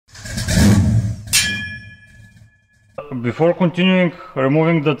Before continuing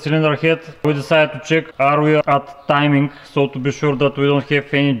removing the cylinder head, we decided to check are we at timing, so to be sure that we don't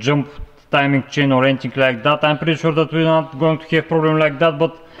have any jump timing chain or anything like that. I'm pretty sure that we're not going to have problem like that,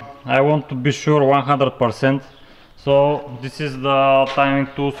 but I want to be sure 100%. So this is the timing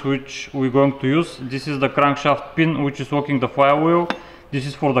tools which we're going to use. This is the crankshaft pin which is working the flywheel. This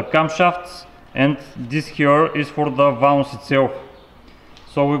is for the camshafts, and this here is for the valves itself.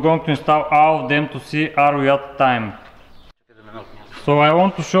 So we're going to install all of them to see are we at time. So I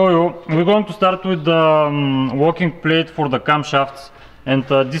want to show you, we're going to start with the working plate for the camshafts, and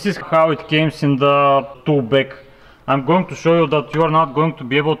this is how it came in the tool bag. I'm going to show you that you are not going to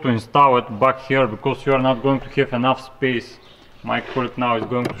be able to install it back here because you are not going to have enough space. My colleague now is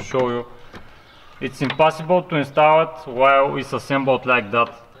going to show you. It's impossible to install it while it's assembled like that.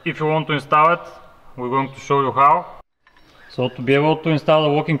 If you want to install it, we're going to show you how. So to be able to install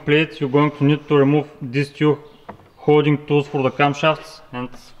the working plate, you're going to need to remove these two holding tools for the camshafts, and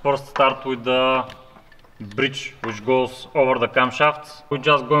first start with the bridge which goes over the camshafts. We're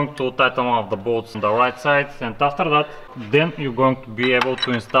just going to tighten off the bolts on the right side, and after that then you're going to be able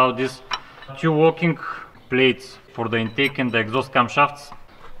to install these two working plates for the intake and the exhaust camshafts.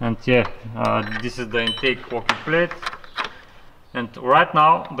 And yeah, this is the intake working plate, and right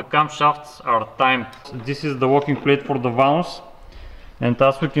now the camshafts are timed. This is the working plate for the valves, and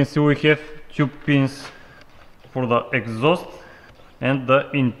as we can see we have two pins for the exhaust and the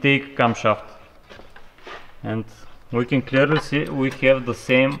intake camshaft, and we can clearly see we have the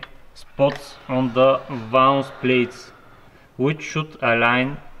same spots on the valve plates which should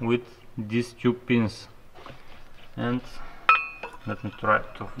align with these two pins. And let me try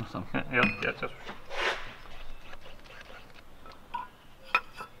to yes.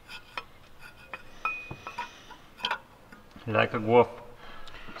 Like a glove.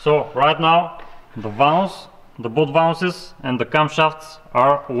 So right now the valves, the both valves and the camshafts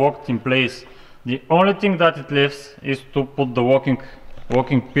are locked in place. The only thing that it leaves is to put the working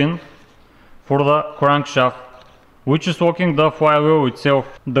pin for the crankshaft, which is working the flywheel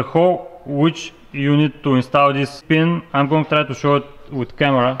itself. The hole which you need to install this pin, I'm going to try to show it with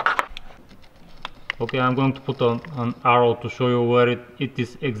camera. Okay, I'm going to put an arrow to show you where it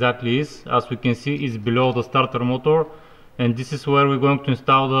is exactly is. As we can see, it's below the starter motor, and this is where we're going to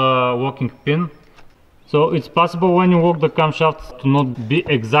install the working pin. So it's possible when you work the camshaft to not be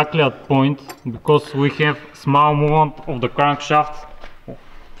exactly at point, because we have small movement of the crankshaft,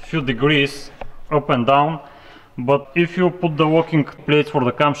 few degrees up and down. But if you put the working plates for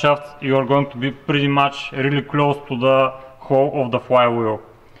the camshaft, you are going to be pretty much really close to the hole of the flywheel.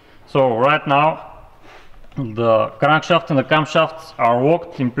 So right now the crankshaft and the camshafts are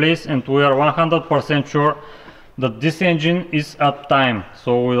locked in place, and we are 100% sure that this engine is at time,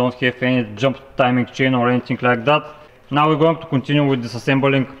 so we don't have any jump timing chain or anything like that. Now we're going to continue with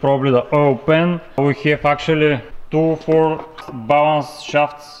disassembling probably the oil pan. We have actually 4 balance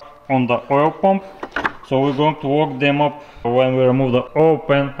shafts on the oil pump, so we're going to work them up when we remove the oil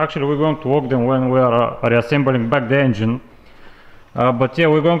pan. Actually we're going to work them when we are reassembling back the engine. But yeah,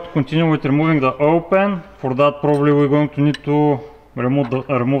 we're going to continue with removing the oil pan. For that probably we're going to need to remove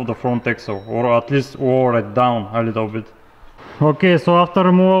the front axle, or at least lower it down a little bit. Okay, so after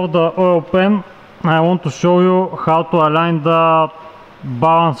removal of the oil pan, I want to show you how to align the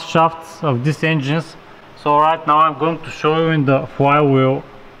balance shafts of these engines. So right now I'm going to show you in the flywheel.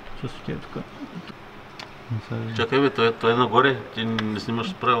 Чакай бе, той е нагоре, ти не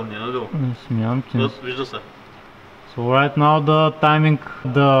снимаш правилния ъгъл. Не снимам ти. Вижда се. So right now the timing,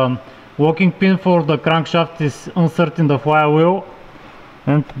 the locking pin for the crankshaft is inserted in the flywheel,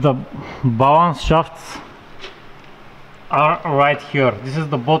 and the balance shafts are right here. This is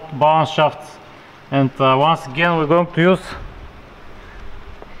the both balance shafts, and once again we're going to use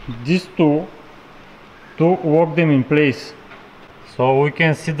these two to lock them in place. So we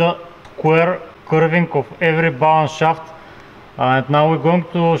can see the square curving of every balance shaft, and now we're going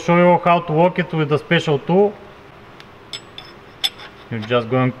to show you how to lock it with a special tool. You're just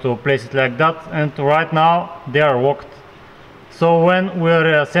going to place it like that, and right now they are locked. So when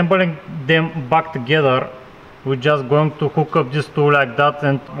we're assembling them back together, we're just going to hook up this tool like that,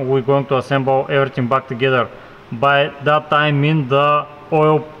 and we're going to assemble everything back together. By that I mean the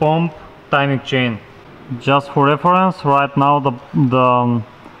oil pump timing chain. Just for reference, right now the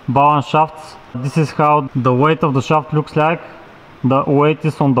balance shafts, this is how the weight of the shaft looks like. The weight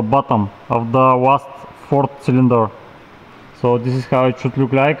is on the bottom of the last 4th cylinder. So this is how it should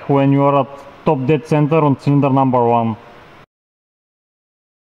look like when you are at top dead center on cylinder number 1.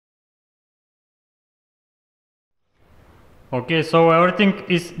 Okay, so everything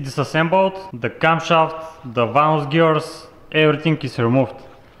is disassembled, the camshaft, the valve gears, everything is removed.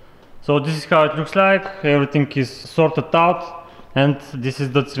 So this is how it looks like, everything is sorted out, and this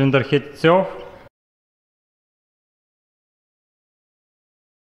is the cylinder head itself.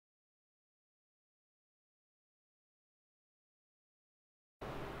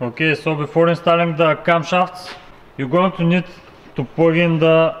 Okay, so before installing the camshafts, you're going to need to plug in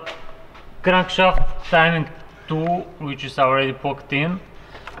the crankshaft timing tool, which is already plugged in.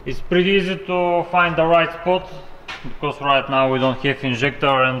 It's pretty easy to find the right spot, because right now we don't have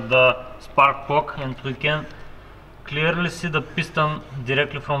injector and the spark plug, and we can clearly see the piston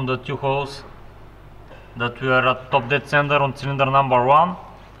directly from the two holes that we are at top dead center on cylinder number 1.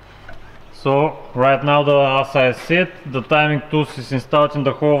 So right now, as I said, the timing tools is installed in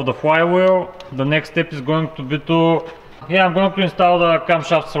the hole of the flywheel. The next step is going to be I'm going to install the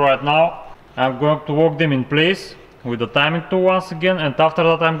camshafts right now. I'm going to lock them in place with the timing tool once again, and after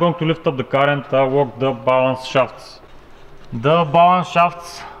that I'm going to lift up the car and lock the balance shafts. The balance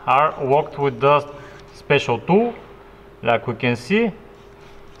shafts are locked with the special tool, like we can see.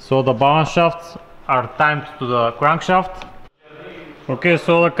 So the balance shafts are timed to the crankshaft. Okay,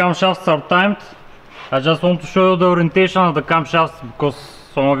 so the camshafts are timed. I just want to show you the orientation of the camshafts, because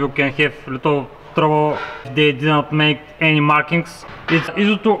some of you can have little trouble if they did not make any markings. It's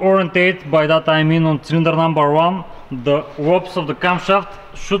easy to orientate, by that I mean on cylinder number 1, the lobes of the camshaft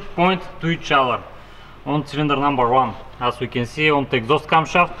should point to each other on cylinder number 1. As we can see on the exhaust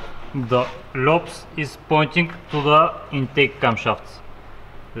camshaft, the lobes is pointing to the intake camshafts,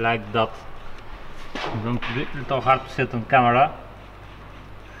 like that. It's going to be a little hard to set on camera.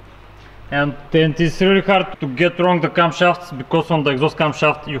 And it's really hard to get wrong the camshafts, because on the exhaust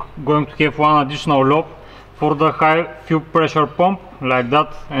camshaft you're going to have one additional lobe for the high fuel pressure pump, like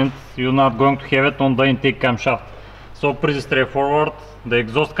that, and you're not going to have it on the intake camshaft. So pretty straightforward, the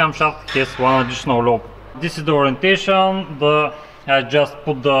exhaust camshaft has one additional lobe. This is the orientation. I just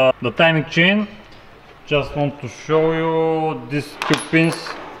put the timing chain. Just want to show you these two pins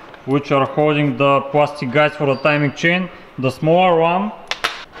which are holding the plastic guides for the timing chain. The smaller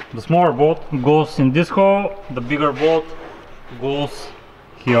bolt goes in this hole, the bigger bolt goes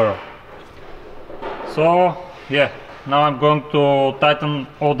here. So yeah, now I'm going to tighten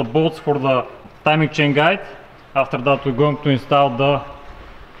all the bolts for the timing chain guide. After that we're going to install the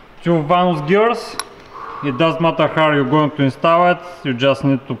two valve gears. It doesn't matter how you're going to install it, you just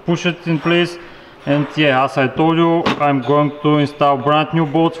need to push it in place. And yeah, as I told you, I'm going to install brand new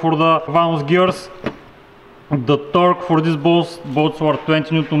bolts for the valve gears. The torque for these bolts were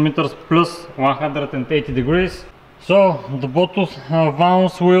 20 Newton meters plus 180 degrees. So the both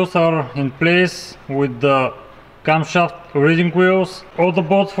valve wheels are in place with the camshaft reading wheels. All the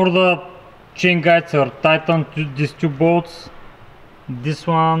bolts for the chain guides are tightened to these two bolts. This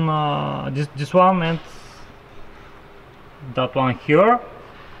one and that one here.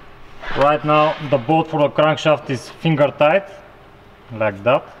 Right now the bolt for the crankshaft is finger tight, like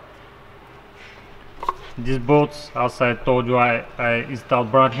that. These bolts, as I told you, I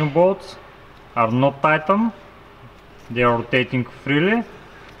installed brand new bolts, are not tightened, they are rotating freely.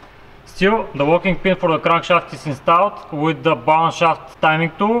 Still, the locking pin for the crankshaft is installed with the balance shaft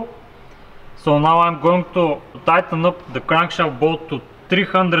timing tool. So now I'm going to tighten up the crankshaft bolt to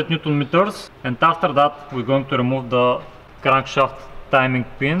 300 Newton meters, and after that we're going to remove the crankshaft timing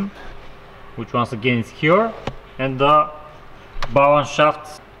pin, which once again is here, and the balance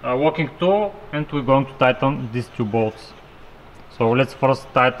shaft locking tool, and we're going to tighten these two bolts. So let's first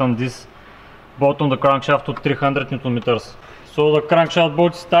tighten this bolt on the crankshaft to 300 Newton meters. So the crankshaft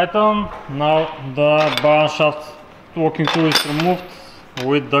bolt is tightened. Now the balance shaft locking tool is removed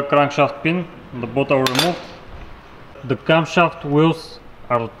with the crankshaft pin. The bolt are removed. The camshaft wheels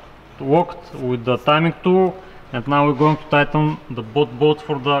are locked with the timing tool, and now we're going to tighten the both bolts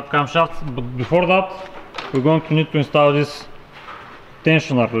for the camshaft. But before that, we're going to need to install this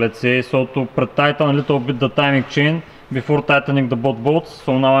tensioner, let's say, so to pre-tighten a little bit the timing chain before tightening the both bolts.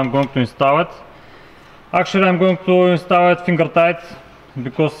 So now I'm going to install it. Actually, I'm going to install it finger tight,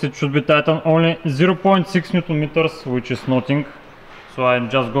 because it should be tightened only 0.6 Newton meters, which is nothing. So I'm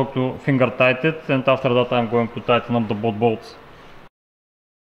just going to finger tighten it, and after that I'm going to tighten up the both bolts.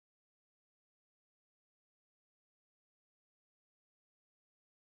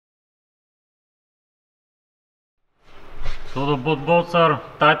 So the both bolts are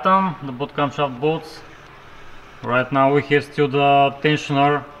tightened, the both camshaft bolts. Right now we have still the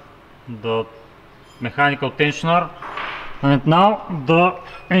tensioner, the mechanical tensioner, and now the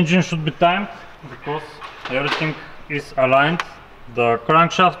engine should be timed, because everything is aligned. The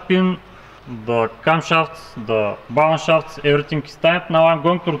crankshaft pin the camshafts, the balance shafts, everything is timed. Now I'm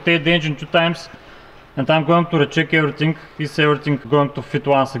going to rotate the engine 2 times and I'm going to recheck everything. Is everything going to fit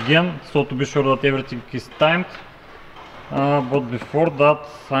once again, so to be sure that everything is timed. But before that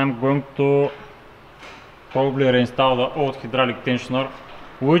I'm going to probably reinstall the old hydraulic tensioner,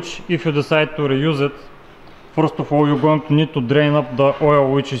 which if you decide to reuse it, first of all you're going to need to drain up the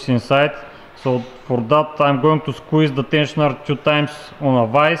oil which is inside. So for that I'm going to squeeze the tensioner 2 times on a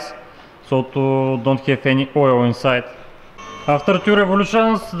vise, so to don't have any oil inside. After 2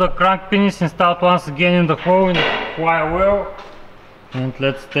 revolutions the crank pin is installed once again in the hole in the flywheel. And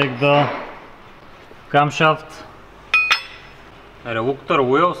let's take the camshaft reluctor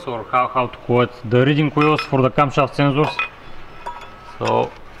wheels, or how to call it, the reading wheels for the camshaft sensors. So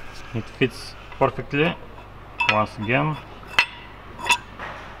it fits perfectly once again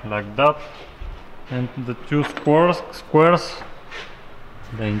like that. And the 2 squares,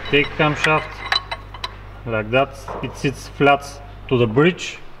 the intake camshaft, like that, it sits flat to the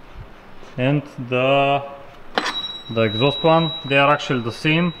bridge, and the exhaust one, they are actually the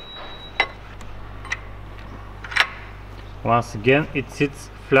same. Once again it sits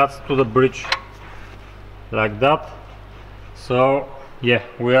flat to the bridge like that. So yeah,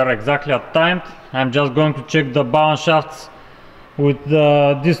 we are exactly at timed. I'm just going to check the balance shafts with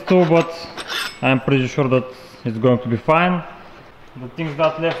these 2, but I'm pretty sure that it's going to be fine. The things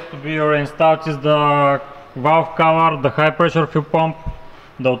that left to be reinstalled is the valve cover, the high pressure fuel pump,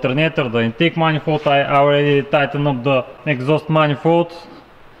 the alternator, the intake manifold. I already tightened up the exhaust manifold.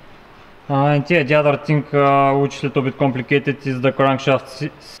 And yeah, the other thing which is a little bit complicated is the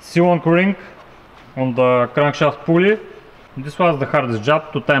crankshaft sealant ring on the crankshaft pulley. This was the hardest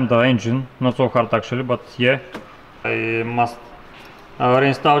job, to time the engine, not so hard actually, but yeah, I must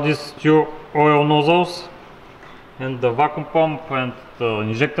reinstall these 2 oil nozzles and the vacuum pump and the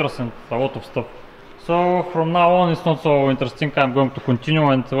injectors and a lot of stuff. So from now on it's not so interesting. I'm going to continue,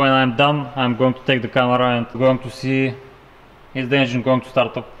 and when I'm done I'm going to take the camera and going to see is the engine going to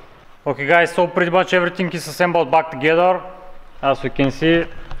start up. Okay guys, so pretty much everything is assembled back together. As we can see,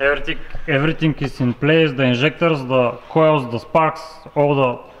 everything is in place, the injectors, the coils, the sparks, all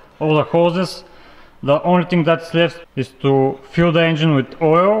the hoses. The only thing that's left is to fill the engine with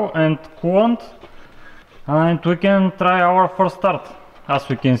oil and coolant, and we can try our first start. As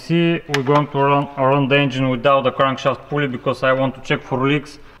we can see, we're going to run the engine without the crankshaft pulley, because I want to check for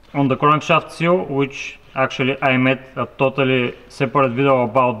leaks on the crankshaft seal, which actually I made a totally separate video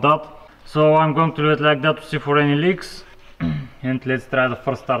about that. So I'm going to leave it like that to see for any leaks, and let's try the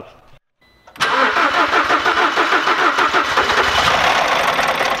first start.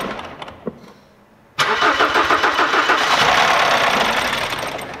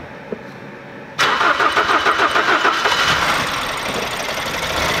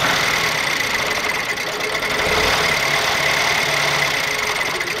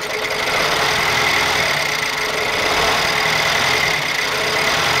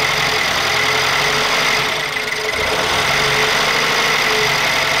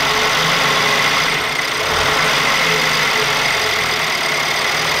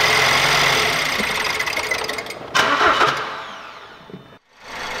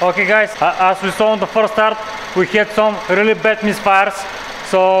 Okay guys, as we saw on the first start, we had some really bad misfires.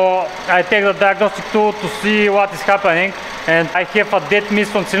 So I take the diagnostic tool to see what is happening, and I have a dead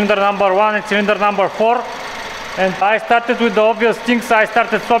miss on cylinder number 1 and cylinder number 4. And I started with the obvious things. I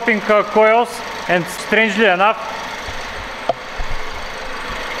started swapping coils, and strangely enough,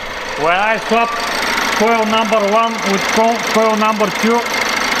 when I swapped coil number 1 with coil number 2,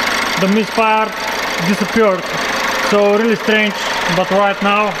 the misfire disappeared. So really strange. But right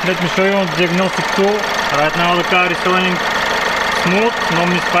now, let me show you on the diagnostic tool. Right now the car is running smooth, no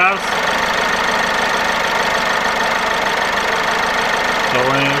misfires. So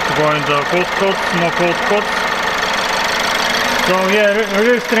when you go in the cold spots, no cold spots. So yeah,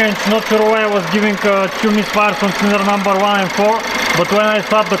 really strange. Not sure why I was giving 2 misfires on cylinder number 1 and 4. But when I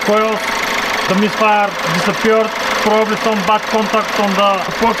swapped the coils, the misfire disappeared. Probably some bad contact on the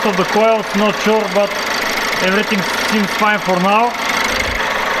ports of the coils, not sure, but everything seems fine for now.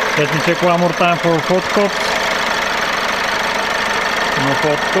 Let me check one more time for hot cops. No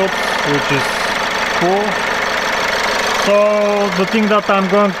hot cops, which is cool. So the thing that I'm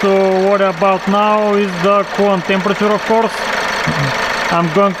going to worry about now is the coolant temperature, of course. I'm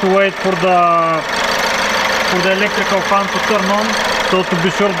going to wait for the electrical fan to turn on, so to be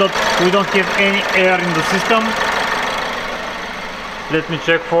sure that we don't have any air in the system. Let me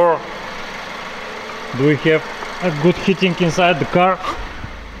check for, do we have a good heating inside the car,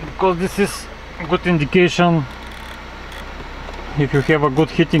 because this is a good indication if you have a good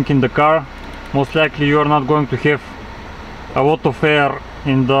heating in the car, most likely you are not going to have a lot of air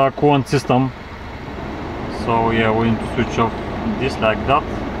in the coolant system. So yeah, we need to switch off this like that.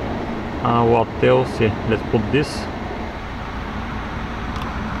 What else? Yeah, let's put this.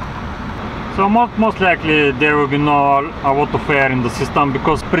 So most likely there will be a lot of air in the system,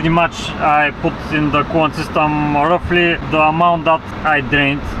 because pretty much I put in the coolant system roughly the amount that I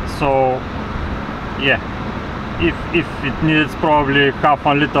drained. So yeah, if it needs probably half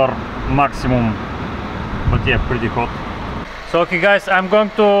a liter maximum, but yeah, pretty hot. So okay guys, I'm going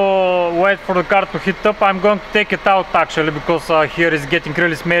to wait for the car to heat up. I'm going to take it out actually, because here is getting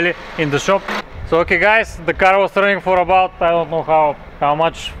really smelly in the shop. So okay guys, the car was running for about, I don't know how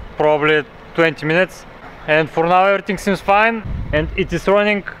much, probably 20 minutes, and for now everything seems fine, and it is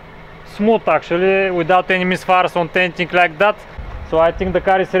running smooth actually, without any misfires or anything like that. So I think the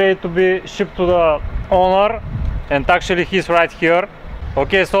car is ready to be shipped to the owner, and actually he's right here.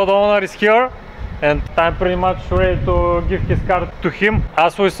 Okay, so the owner is here, and I'm pretty much ready to give his car to him.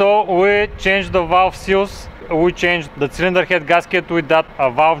 As we saw, we changed the valve seals, we changed the cylinder head gasket with that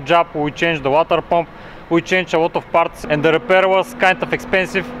valve job, we changed the water pump, we changed a lot of parts, and the repair was kind of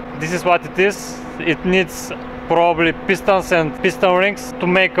expensive. This is what it is. It needs probably pistons and piston rings to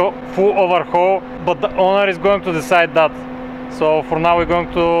make a full overhaul, but the owner is going to decide that. So for now we're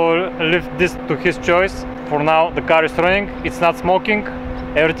going to leave this to his choice. For now the car is running, it's not smoking,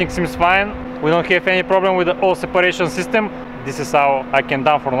 everything seems fine. We don't have any problem with the oil separation system. This is how I can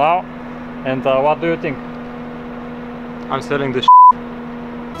do for now. And what do you think? I'm selling this